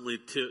constantly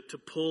to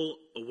pull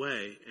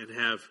away and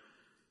have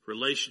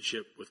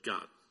relationship with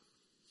God.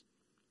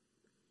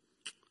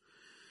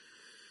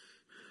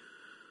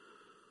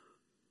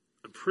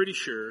 pretty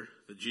sure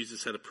that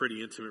Jesus had a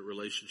pretty intimate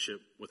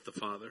relationship with the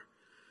Father.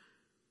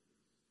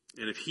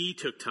 And if he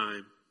took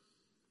time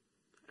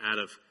out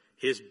of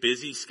his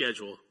busy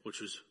schedule, which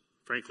was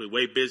frankly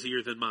way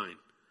busier than mine,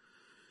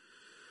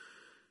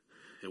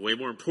 and way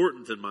more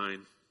important than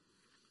mine,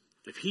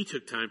 if he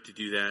took time to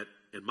do that,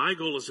 and my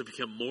goal is to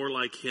become more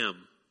like him,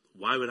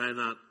 why would I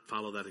not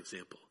follow that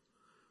example?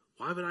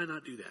 Why would I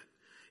not do that?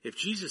 If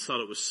Jesus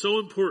thought it was so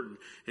important,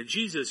 and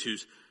Jesus,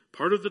 who's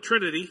part of the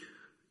Trinity,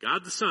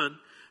 God the Son,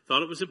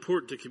 thought it was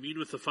important to commune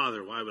with the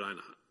Father, why would I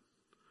not?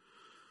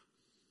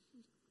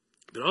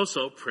 But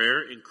also,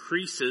 prayer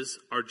increases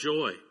our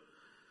joy.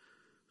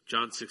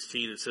 John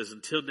 16, it says,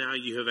 "Until now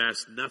you have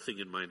asked nothing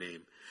in my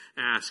name.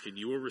 Ask and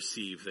you will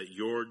receive, that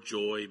your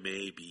joy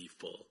may be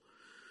full."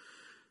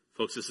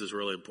 Folks, this is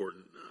really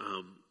important.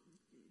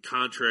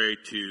 Contrary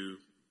to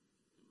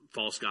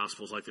false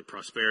gospels like the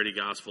prosperity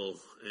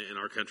gospel in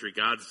our country,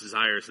 God's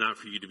desire is not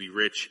for you to be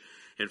rich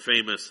and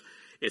famous.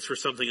 It's for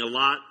something a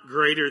lot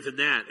greater than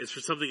that. It's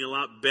for something a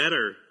lot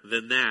better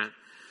than that.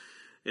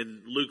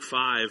 In Luke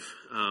 5,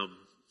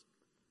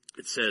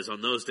 it says,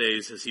 "On those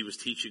days, as he was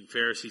teaching,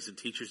 Pharisees and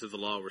teachers of the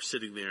law were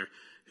sitting there,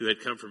 who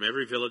had come from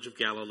every village of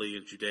Galilee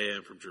and Judea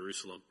and from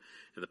Jerusalem.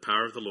 And the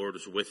power of the Lord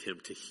was with him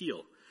to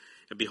heal.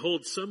 And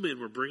behold, some men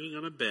were bringing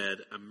on a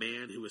bed a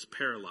man who was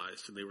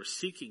paralyzed, and they were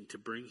seeking to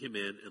bring him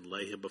in and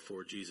lay him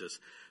before Jesus.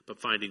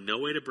 But finding no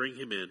way to bring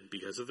him in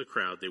because of the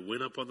crowd, they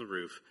went up on the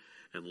roof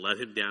and let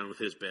him down with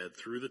his bed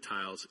through the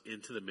tiles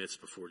into the midst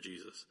before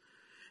Jesus.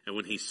 And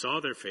when he saw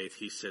their faith,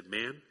 he said,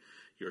 'Man,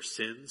 your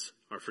sins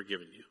are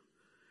forgiven you.'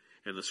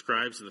 And the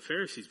scribes and the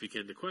Pharisees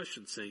began to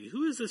question, saying,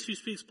 'Who is this who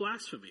speaks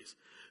blasphemies?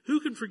 Who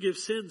can forgive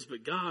sins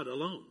but God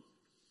alone?'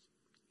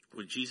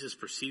 When Jesus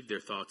perceived their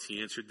thoughts,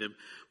 he answered them,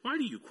 'Why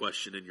do you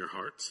question in your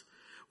hearts?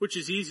 Which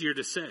is easier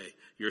to say,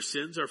 your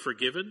sins are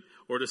forgiven,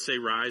 or to say,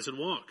 rise and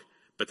walk?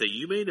 But that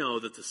you may know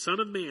that the Son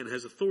of Man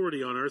has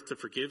authority on earth to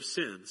forgive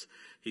sins,'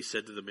 he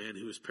said to the man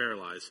who was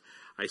paralyzed,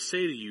 'I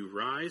say to you,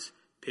 rise,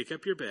 pick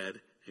up your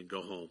bed, and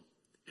go home.'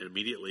 And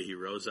immediately he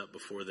rose up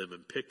before them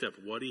and picked up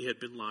what he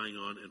had been lying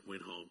on and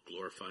went home,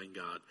 glorifying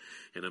God.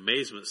 And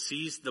amazement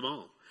seized them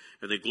all.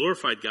 And they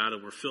glorified God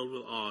and were filled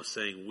with awe,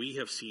 saying, 'We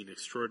have seen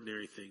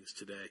extraordinary things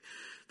today.'"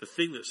 The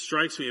thing that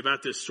strikes me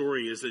about this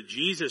story is that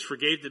Jesus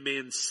forgave the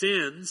man's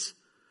sins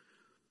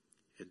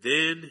and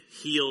then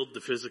healed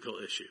the physical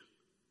issue.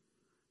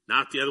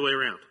 Not the other way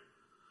around.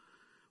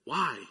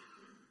 Why?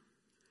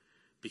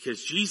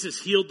 Because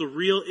Jesus healed the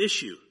real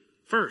issue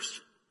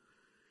first.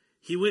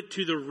 He went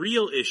to the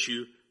real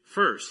issue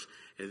first,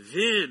 and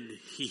then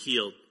he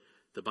healed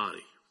the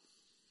body.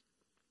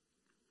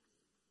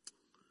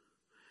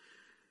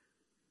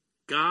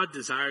 God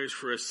desires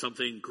for us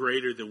something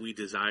greater than we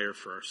desire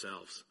for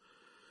ourselves.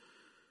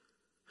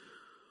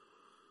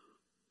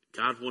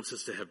 God wants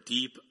us to have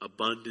deep,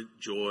 abundant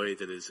joy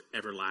that is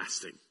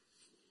everlasting.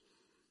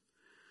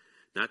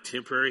 Not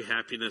temporary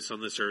happiness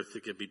on this earth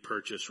that can be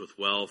purchased with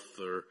wealth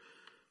or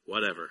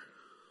whatever.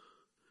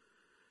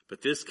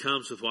 But this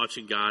comes with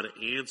watching God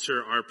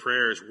answer our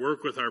prayers,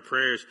 work with our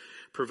prayers,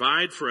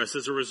 provide for us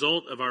as a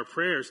result of our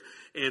prayers.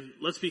 And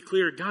let's be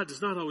clear, God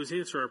does not always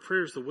answer our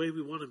prayers the way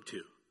we want him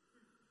to.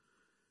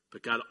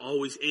 But God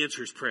always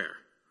answers prayer.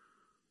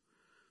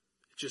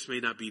 It just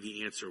may not be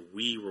the answer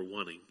we were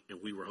wanting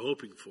and we were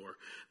hoping for.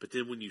 But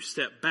then when you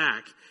step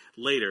back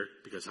later,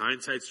 because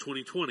hindsight's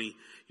 20/20,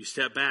 you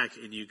step back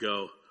and you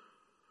go,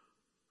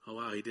 "Oh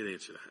wow, he did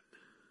answer that.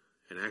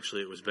 And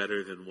actually it was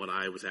better than what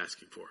I was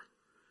asking for."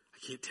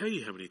 I can't tell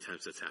you how many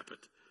times that's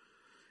happened.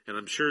 And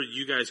I'm sure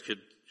you guys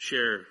could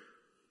share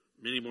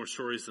many more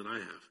stories than I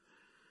have.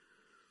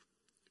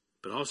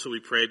 But also we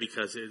pray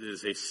because it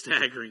is a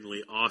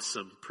staggeringly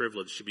awesome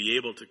privilege to be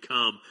able to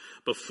come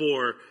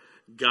before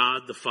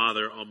God the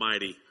Father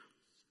Almighty.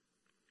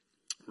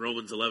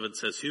 Romans 11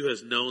 says, "Who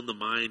has known the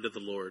mind of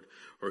the Lord,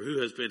 or who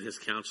has been his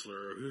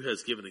counselor, or who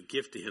has given a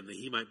gift to him that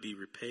he might be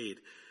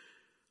repaid?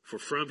 For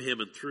from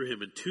him and through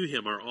him and to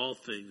him are all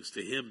things.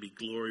 To him be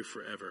glory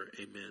forever.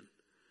 Amen."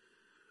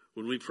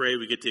 When we pray,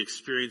 we get to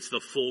experience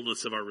the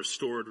fullness of our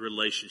restored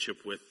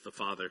relationship with the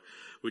Father.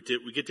 We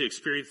get to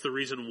experience the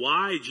reason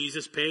why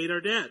Jesus paid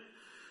our debt.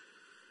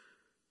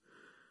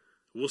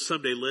 We'll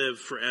someday live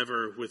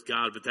forever with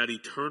God, but that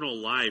eternal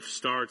life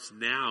starts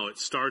now. It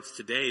starts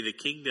today. The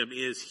kingdom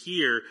is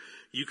here.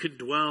 You can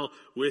dwell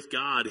with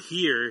God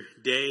here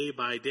day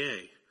by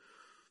day.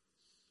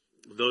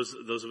 Those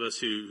of us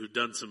who've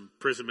done some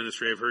prison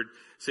ministry, I've heard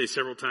say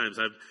several times,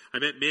 I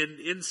met men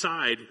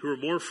inside who are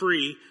more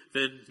free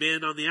than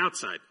men on the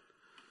outside.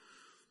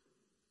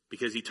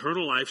 Because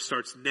eternal life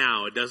starts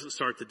now. It doesn't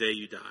start the day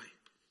you die.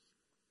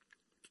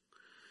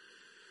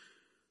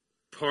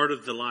 Part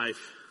of the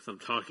life I'm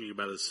talking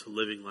about is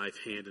living life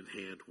hand in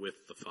hand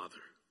with the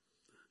Father.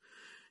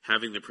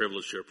 Having the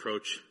privilege to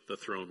approach the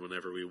throne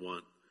whenever we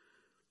want.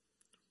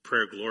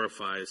 Prayer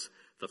glorifies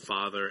the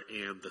Father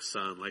and the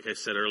Son. Like I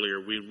said earlier,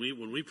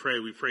 when we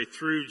pray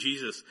through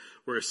Jesus.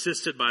 We're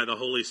assisted by the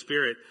Holy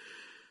Spirit.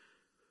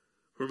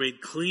 We're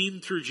made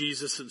clean through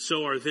Jesus, and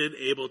so are then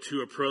able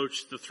to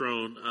approach the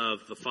throne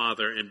of the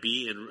Father and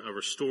be in a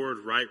restored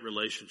right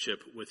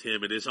relationship with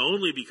Him. It is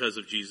only because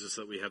of Jesus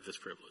that we have this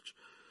privilege.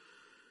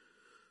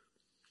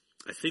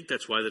 I think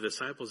that's why the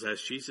disciples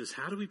asked Jesus,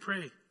 how do we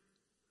pray?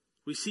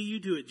 We see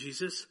you do it,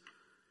 Jesus.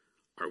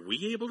 Are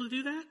we able to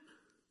do that?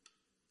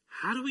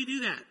 How do we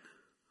do that?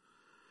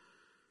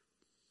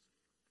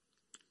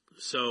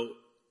 So,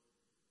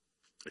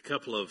 a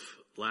couple of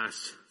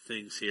last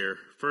things here.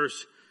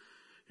 First,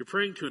 you're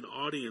praying to an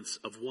audience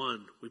of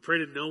one. We pray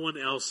to no one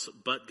else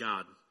but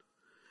God.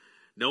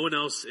 No one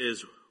else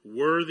is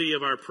worthy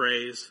of our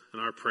praise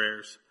and our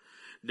prayers.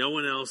 No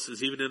one else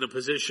is even in a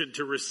position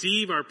to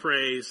receive our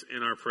praise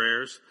and our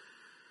prayers.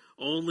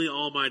 Only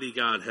Almighty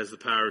God has the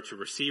power to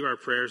receive our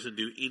prayers and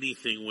do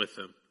anything with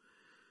them.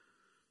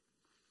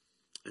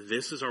 And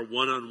this is our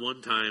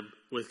one-on-one time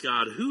with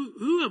God.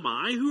 Who am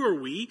I? Who are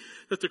we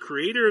that the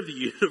creator of the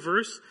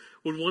universe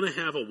would want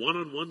to have a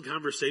one-on-one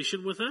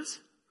conversation with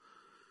us?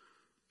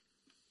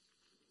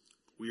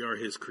 We are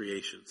His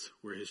creations.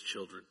 We're His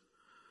children.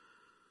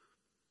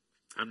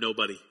 I'm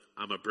nobody.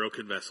 I'm a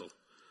broken vessel.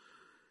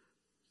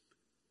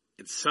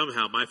 And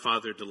somehow my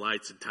Father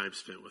delights in time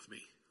spent with me,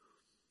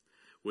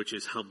 which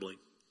is humbling.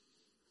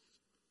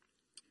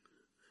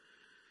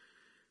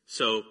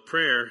 So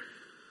prayer,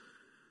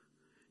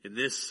 in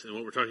this and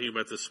what we're talking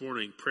about this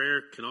morning,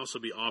 prayer can also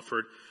be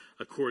offered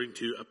according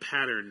to a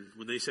pattern.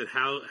 When they said,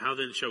 how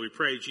then shall we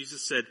pray?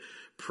 Jesus said,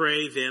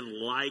 pray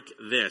then like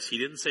this. He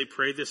didn't say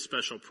pray this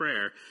special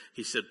prayer.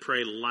 He said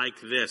pray like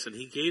this. And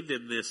He gave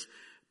them this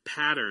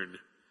pattern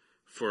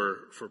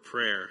for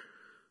prayer.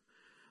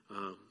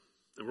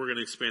 And we're going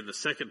to expand the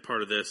second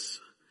part of this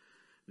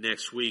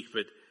next week.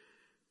 But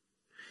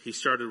He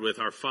started with,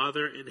 Our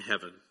Father in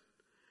heaven,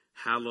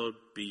 hallowed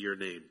be your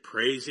name.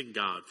 Praising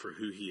God for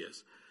who He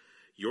is.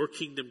 Your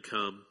kingdom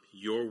come,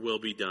 your will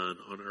be done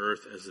on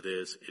earth as it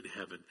is in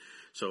heaven.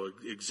 So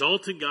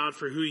exalting God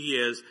for who He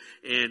is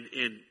and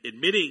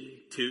admitting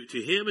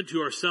to Him and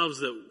to ourselves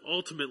that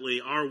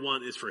ultimately our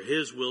want is for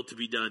His will to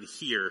be done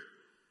here,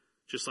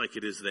 just like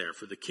it is there.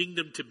 For the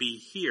kingdom to be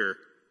here,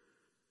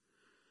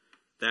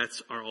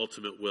 that's our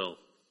ultimate will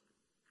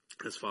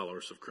as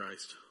followers of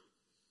Christ.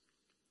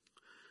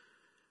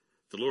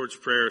 The Lord's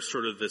Prayer is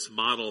sort of this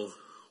model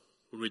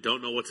when we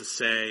don't know what to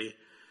say,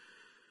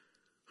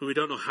 when we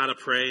don't know how to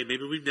pray.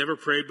 Maybe we've never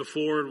prayed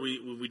before and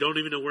we don't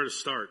even know where to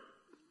start.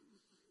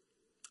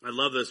 I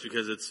love this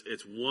because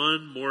it's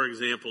one more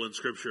example in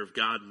Scripture of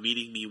God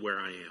meeting me where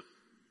I am.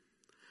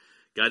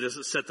 God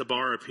doesn't set the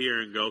bar up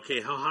here and go,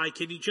 okay, how high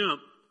can you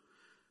jump?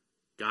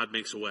 God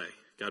makes a way.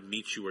 God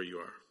meets you where you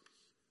are.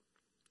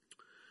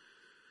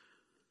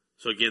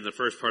 So again, the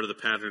first part of the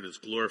pattern is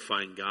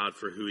glorifying God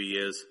for who He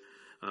is.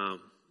 And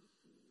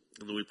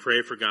then we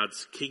pray for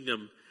God's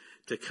kingdom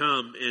to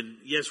come. And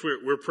yes,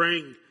 we're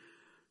praying,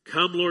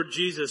 come Lord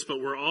Jesus, but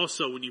we're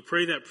also, when you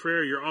pray that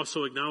prayer, you're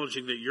also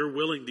acknowledging that you're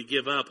willing to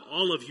give up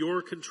all of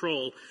your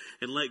control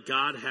and let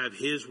God have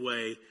His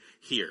way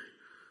here.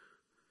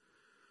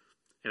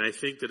 And I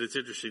think that it's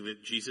interesting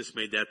that Jesus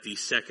made that the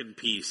second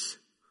piece.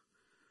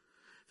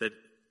 That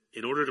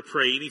in order to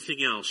pray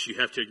anything else,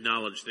 you have to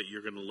acknowledge that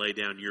you're going to lay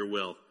down your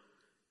will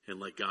and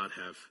let God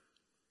have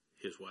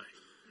His way.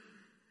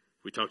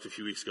 We talked a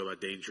few weeks ago about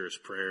dangerous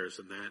prayers,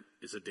 and that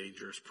is a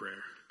dangerous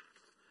prayer.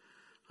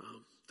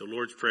 The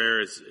Lord's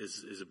Prayer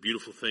is a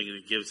beautiful thing, and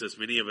it gives us,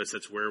 many of us,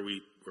 that's where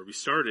we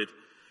started.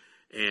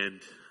 And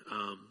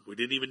we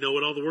didn't even know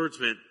what all the words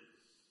meant,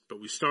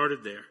 but we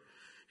started there,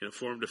 and it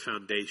formed a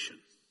foundation.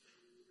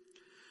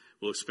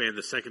 We'll expand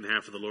the second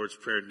half of the Lord's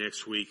Prayer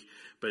next week,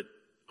 but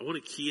I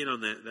want to key in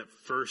on that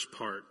first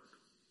part.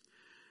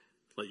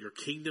 Let your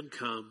kingdom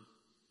come,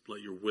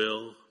 let your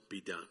will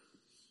be done.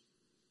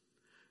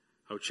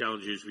 I would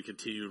challenge you as we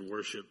continue in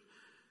worship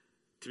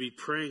to be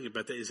praying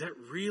about that. Is that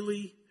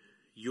really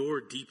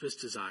your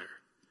deepest desire?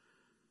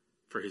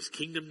 For His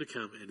kingdom to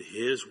come and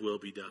His will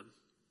be done.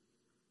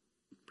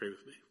 Pray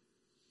with me.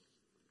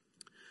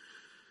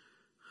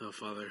 Oh,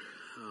 Father,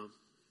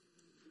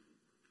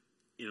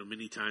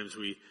 many times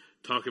we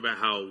talk about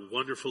how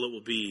wonderful it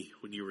will be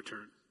when you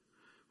return.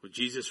 When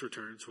Jesus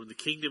returns, when the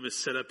kingdom is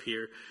set up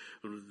here,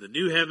 when the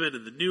new heaven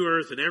and the new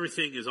earth and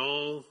everything is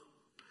all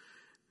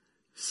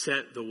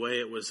set the way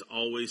it was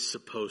always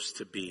supposed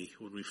to be.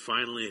 When we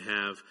finally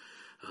have,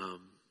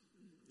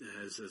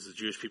 as the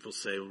Jewish people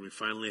say, when we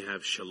finally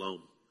have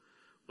shalom,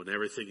 when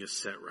everything is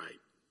set right.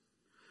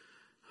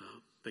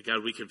 But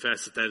God, we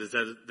confess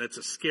that's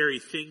a scary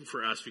thing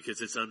for us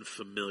because it's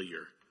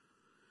unfamiliar.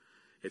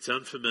 It's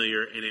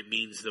unfamiliar, and it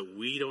means that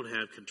we don't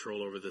have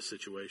control over the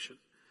situation.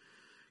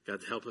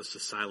 God, help us to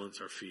silence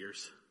our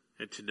fears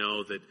and to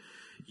know that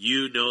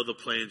you know the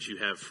plans you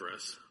have for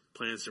us.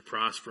 Plans to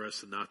prosper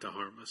us and not to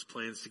harm us.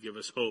 Plans to give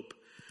us hope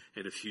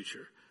and a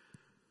future.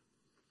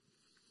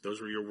 Those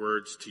were your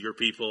words to your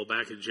people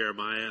back in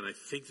Jeremiah, and I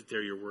think that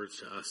they're your words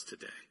to us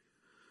today.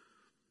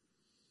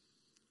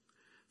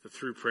 That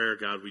through prayer,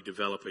 God, we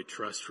develop a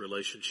trust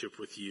relationship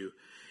with you,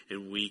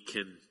 and we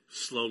can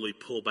slowly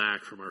pull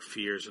back from our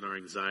fears and our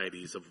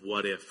anxieties of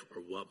what if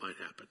or what might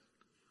happen.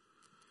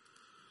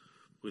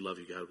 We love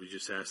you, God. We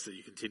just ask that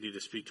you continue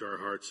to speak to our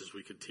hearts as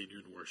we continue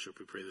in worship.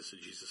 We pray this in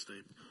Jesus'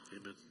 name.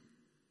 Amen.